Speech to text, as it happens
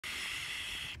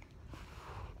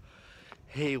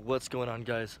Hey, what's going on,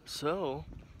 guys? So,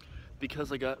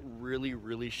 because I got really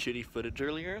shitty footage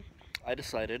earlier, I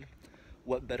decided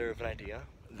what better of an idea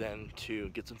than to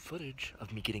get some footage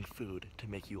of me getting food to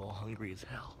make you all hungry as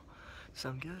hell.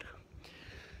 Sound good?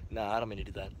 Nah, I don't mean to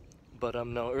do that. But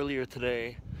no, earlier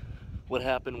today, what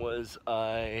happened was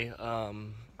I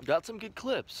got some good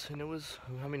clips, and it was,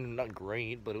 I mean, not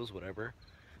great, but it was whatever.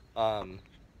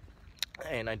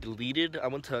 And I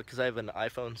went to, because I have an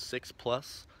iPhone 6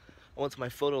 Plus, I went to my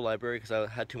photo library because I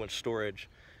had too much storage.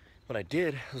 What I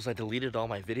did was I deleted all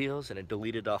my videos, and it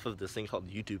deleted off of this thing called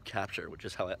YouTube Capture, which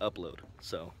is how I upload.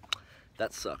 So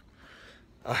that sucked.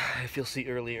 If you'll see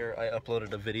earlier, I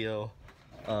uploaded a video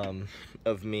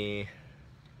of me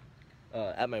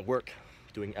at my work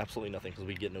doing absolutely nothing because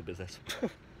we get no business.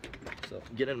 So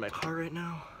I'm getting in my car right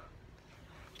now.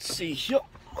 Let's see here.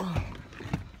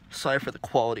 Sorry for the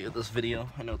quality of this video.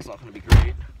 I know it's not going to be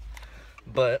great,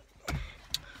 but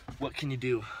what can you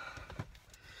do?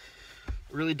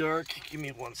 Really dark. Give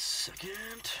me 1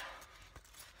 second.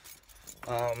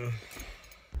 And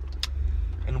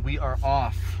we are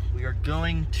off. We are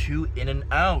going to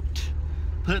In-N-Out.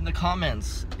 Put it in the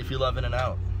comments if you love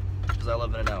In-N-Out, because I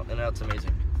love In-N-Out. In-N-Out's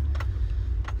amazing.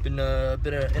 Been an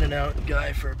In-N-Out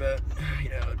guy for about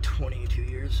 22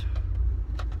 years.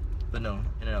 But no,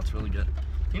 In-N-Out's really good.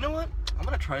 You know what? I'm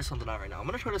gonna try something out right now. I'm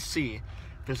gonna try to see if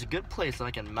there's a good place that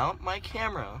I can mount my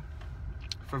camera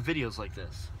for videos like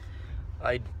this.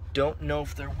 I don't know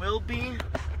if there will be.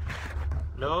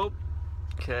 Nope.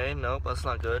 Okay, nope, that's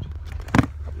not good.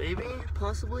 Maybe,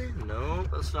 possibly. Nope,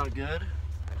 that's not good.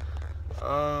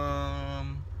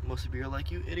 Most of you are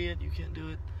like, you idiot, you can't do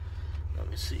it. Let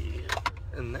me see.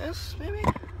 And this, maybe?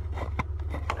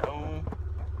 No.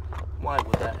 Why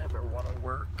would that ever want to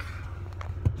work?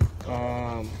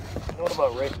 What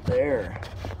about right there?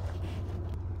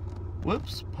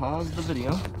 Whoops, pause the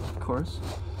video, of course.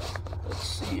 Let's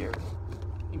see here.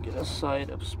 You get a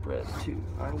side of spread too.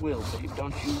 I will, babe,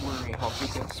 don't you worry. I'll get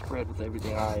that spread with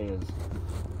everything I is.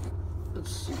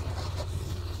 Let's see.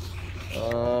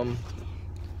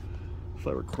 If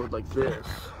I record like this.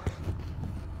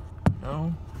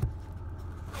 No?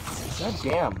 God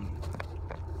damn.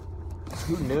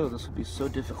 Who knew this would be so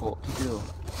difficult to do?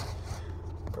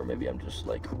 Or maybe I'm just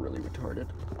like really retarded.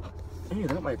 Hey,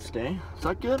 that might stay. Is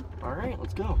that good? Alright,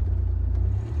 let's go.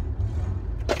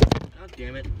 God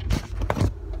damn it.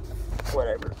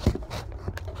 Whatever.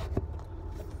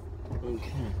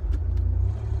 Okay.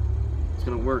 It's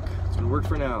gonna work. It's gonna work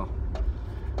for now.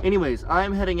 Anyways,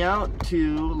 I'm heading out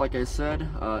to, like I said,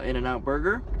 In-N-Out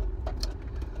Burger.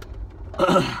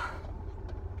 Let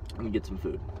me get some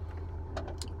food.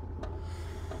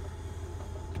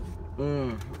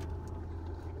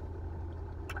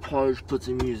 Probably just put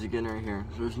some music in right here.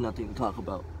 There's nothing to talk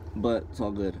about, but it's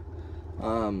all good.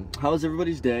 How was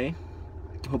everybody's day?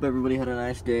 Hope everybody had a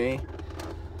nice day.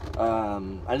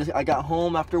 I got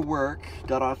home after work.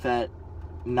 Got off at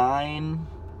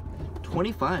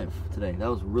 9:25 today. That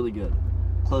was really good.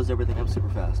 Closed everything up super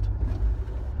fast.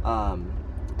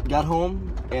 Got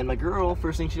home, and my girl,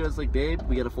 first thing she does, like, babe,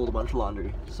 we gotta fold a bunch of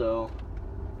laundry. So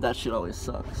that shit always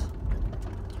sucks.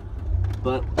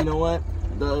 But you know what?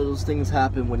 Those things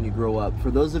happen when you grow up.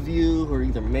 For those of you who are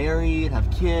either married,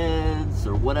 have kids,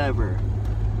 or whatever,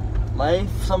 life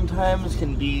sometimes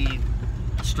can be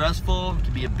stressful,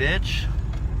 can be a bitch,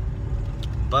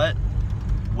 but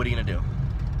what are you gonna do?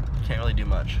 Can't really do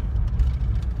much.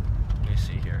 Let me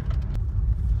see here.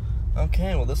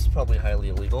 Okay, well, this is probably highly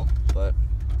illegal, but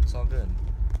it's all good.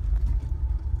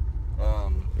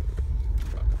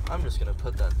 I'm just gonna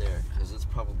put that there because it's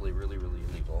probably really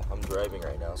illegal. I'm driving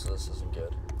right now, so this isn't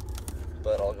good.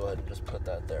 But I'll go ahead and just put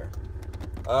that there.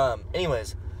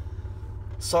 Anyways,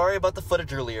 sorry about the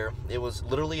footage earlier. It was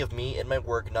literally of me in my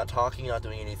work, not talking, not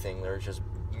doing anything. There was just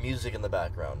music in the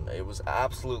background. It was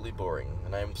absolutely boring,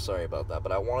 and I'm sorry about that.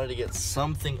 But I wanted to get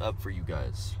something up for you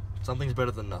guys. Something's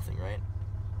better than nothing, right?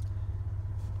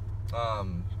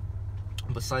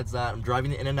 Besides that, I'm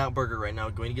driving to In-N-Out Burger right now,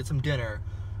 going to get some dinner.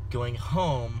 Going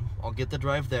home, I'll get the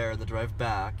drive there and the drive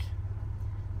back.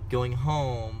 Going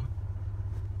home,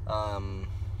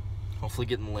 hopefully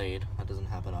getting laid. That doesn't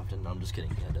happen often. No, I'm just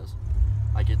kidding. Yeah, it does.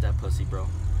 I get that pussy, bro.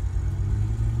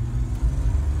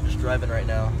 Just driving right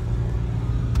now.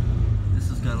 This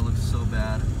has got to look so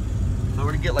bad. If I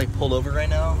were to get like pulled over right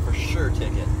now, for sure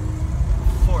ticket.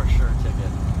 For sure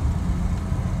ticket.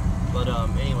 But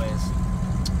anyways,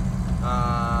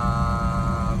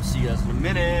 see you guys in a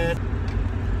minute.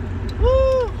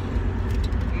 Woo!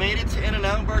 Made it to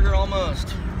In-N-Out Burger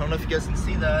almost. I don't know if you guys can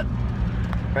see that.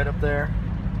 Right up there.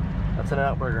 That's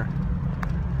In-N-Out Burger.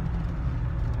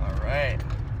 Alright.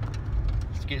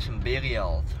 Let's get some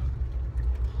burgers.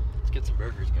 Let's get some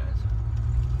burgers, guys.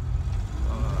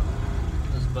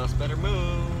 This bus better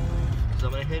move, because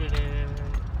I'm gonna hit it in.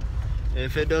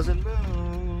 If it doesn't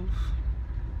move.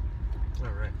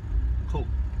 Alright, cool.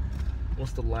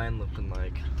 What's the line looking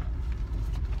like?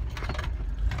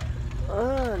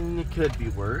 It could be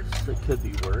worse. It could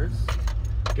be worse.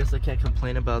 Guess I can't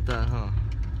complain about that, huh?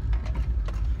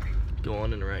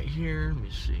 Going in right here. Let me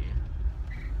see.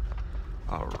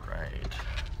 Alright.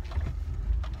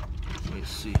 Let me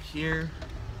see here.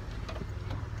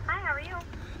 Hi, how are you?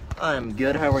 I'm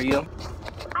good. How are you?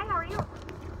 Hi, how are you?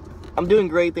 I'm doing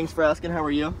great. Thanks for asking. How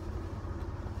are you?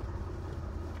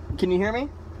 Can you hear me?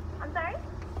 I'm sorry?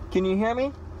 Can you hear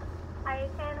me? I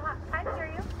can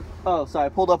hear you. Oh, sorry. I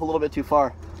pulled up a little bit too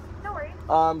far. No worries.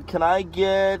 Can I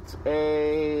get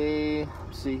a...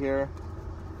 Let's see here.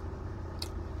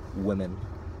 Women.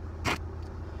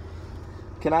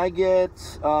 Can I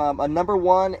get a number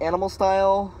 1 animal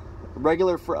style,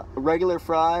 regular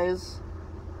fries,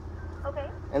 Okay.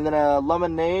 and then a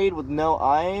lemonade with no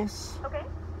ice? Okay.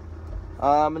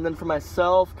 And then for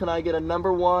myself, can I get a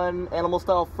number 1 animal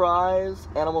style fries,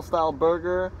 animal style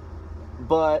burger,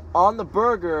 but on the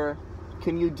burger,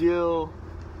 can you do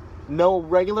no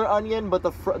regular onion, but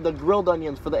the grilled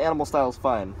onions for the animal style is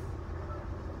fine?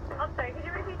 I'm sorry, could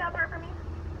you repeat that part for me?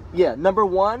 Yeah, number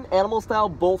 1, animal style,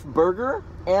 both burger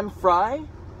and fry.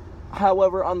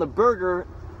 However, on the burger,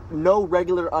 no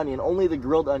regular onion, only the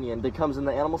grilled onion that comes in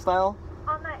the animal style.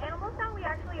 On the animal style, we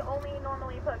actually only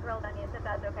normally put grilled onions, if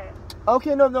that's okay.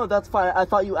 Okay, no, that's fine. I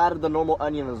thought you added the normal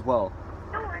onion as well.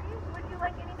 No worries. Would you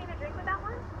like anything to drink with that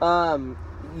one?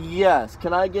 Yes.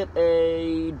 Can I get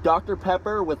a Dr.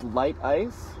 Pepper with light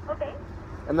ice? Okay.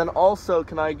 And then also,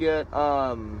 can I get,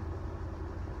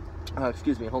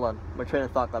 excuse me, hold on. My train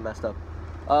of thought got messed up.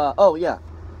 Oh, yeah.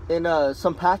 And,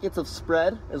 some packets of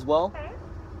spread as well. Okay.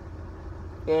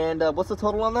 And, what's the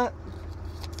total on that?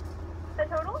 The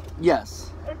total?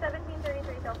 Yes. It's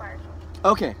 $17.33 so far.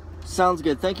 Okay. Sounds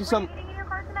good. Thank you so much. Are you eating in your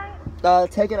car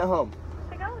tonight? Taking it home.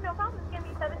 To go? No problem. It's going to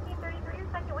be $17.33 your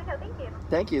second window.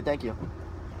 Thank you. Thank you.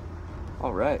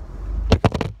 All right.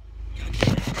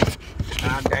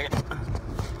 Ah, dang it.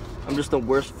 I'm just the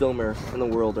worst filmer in the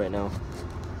world right now.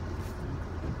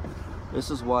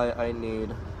 This is why I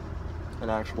need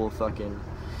an actual fucking...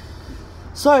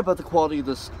 Sorry about the quality of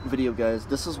this video, guys.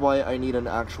 This is why I need an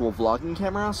actual vlogging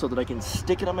camera so that I can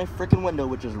stick it on my freaking window,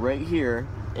 which is right here,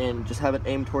 and just have it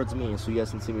aimed towards me so you guys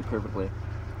can see me perfectly.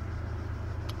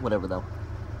 Whatever, though.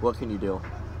 What can you do?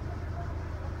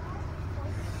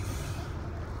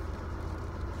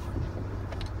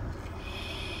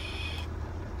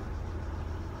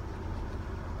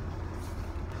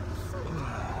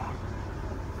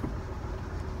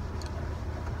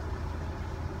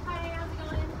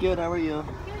 Good, how are you?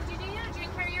 Good. Do you need a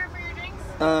drink carrier for your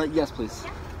drinks? Yes, please.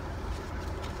 Yeah.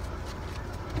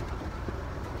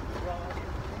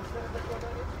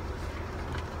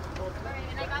 Alright,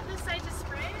 and I got this side to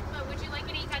spread, but would you like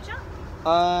any ketchup?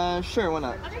 Sure, why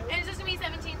not? Okay, and it's just gonna be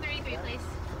 $17.33, please.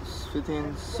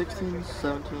 15, 16,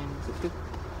 17, 16.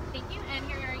 Thank you, and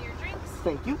here are your drinks.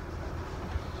 Thank you.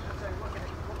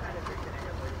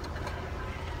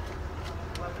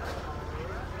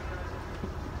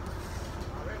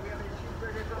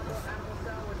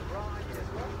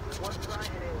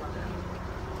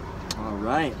 All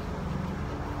right.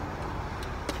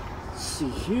 Let's see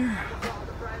here.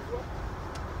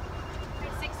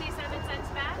 67 cents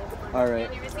back. All right.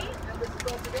 And your receipt?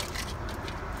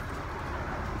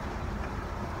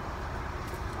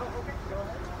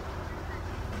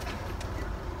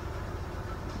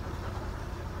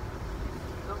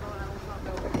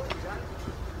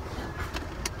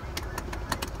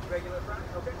 Regular fries?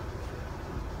 Okay.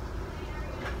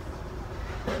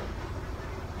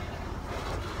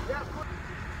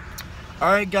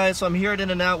 Alright guys, so I'm here at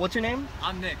In-N-Out. What's your name?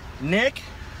 I'm Nick. Nick?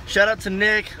 Shout out to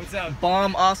Nick. What's up?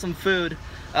 Bomb awesome food.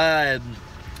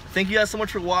 Thank you guys so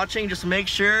much for watching. Just make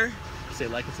sure, say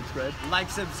like and subscribe.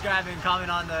 Like, subscribe, and comment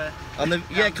on the...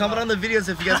 Yeah, comment on the videos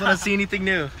if you guys want to see anything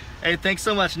new. Hey, thanks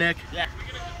so much, Nick. Yeah.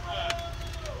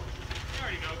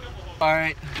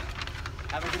 Alright.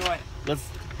 Have a good one.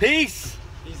 Peace!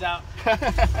 Peace out.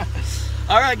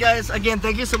 Alright guys, again,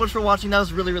 thank you so much for watching. That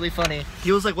was really, really funny.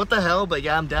 He was like, what the hell? But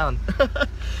yeah, I'm down.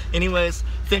 Anyways,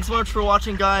 thanks so much for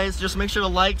watching, guys. Just make sure to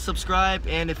like, subscribe,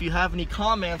 and if you have any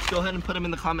comments, go ahead and put them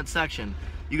in the comment section.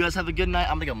 You guys have a good night.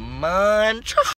 I'm gonna go munch.